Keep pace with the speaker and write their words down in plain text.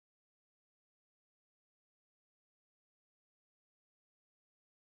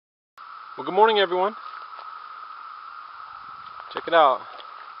Well, good morning, everyone. Check it out.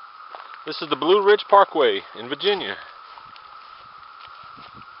 This is the Blue Ridge Parkway in Virginia.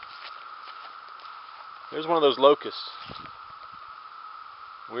 There's one of those locusts.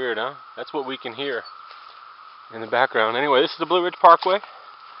 Weird, huh? That's what we can hear in the background. Anyway, this is the Blue Ridge Parkway.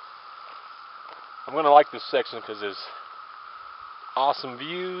 I'm going to like this section because there's awesome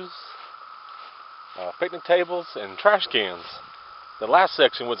views, picnic tables, and trash cans. The last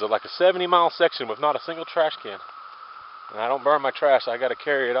section was like a 70-mile section with not a single trash can. And I don't burn my trash, so I got to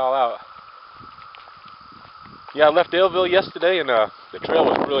carry it all out. Yeah, I left Daleville yesterday, and the trail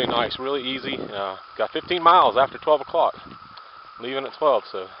was really nice, really easy. Got 15 miles after 12 o'clock, leaving at 12,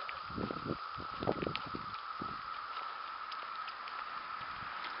 so.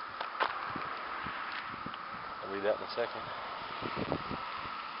 I'll read that in a second.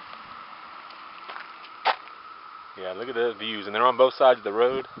 Yeah, look at the views, and they're on both sides of the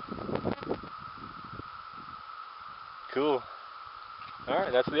road. Cool.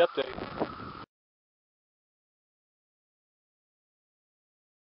 Alright, that's the update.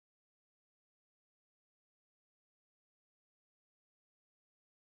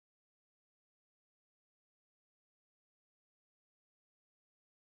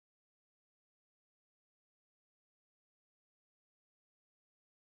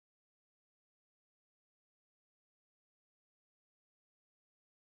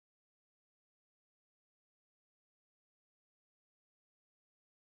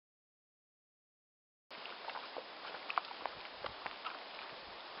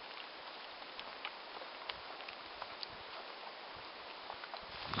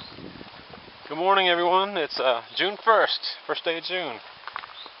 Good morning, everyone. It's June 1st, first day of June.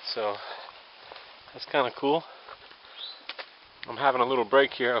 So that's kind of cool. I'm having a little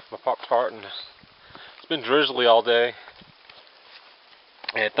break here off my Pop-Tart, and it's been drizzly all day.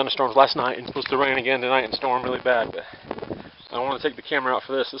 I had thunderstorms last night, and it's supposed to rain again tonight and storm really bad. But I don't want to take the camera out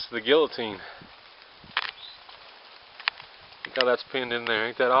for this. This is the guillotine. Look how that's pinned in there.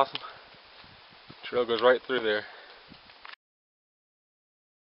 Ain't that awesome? Trail goes right through there.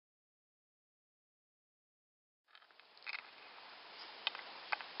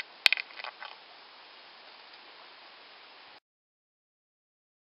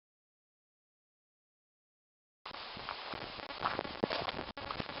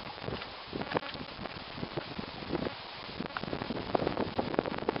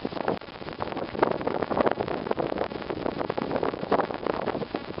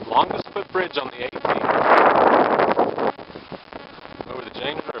 Longest footbridge on the 18th over the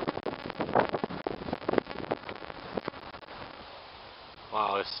James River.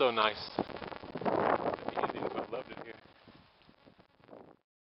 Wow, it's so nice. The Indians would have loved it here.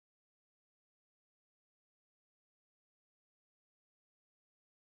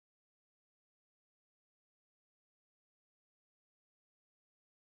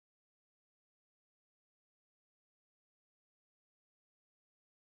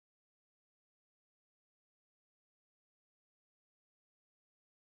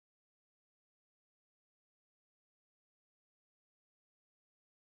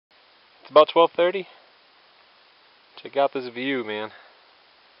 It's about 12:30. Check out this view, man.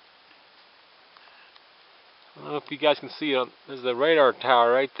 I don't know if you guys can see it. There's the radar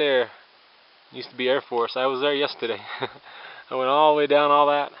tower right there. It used to be Air Force. I was there yesterday. I went all the way down all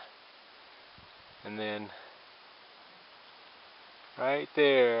that. And then right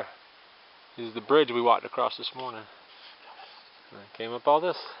there is the bridge we walked across this morning. And I came up all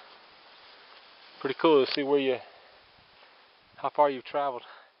this. Pretty cool to see how far you've traveled.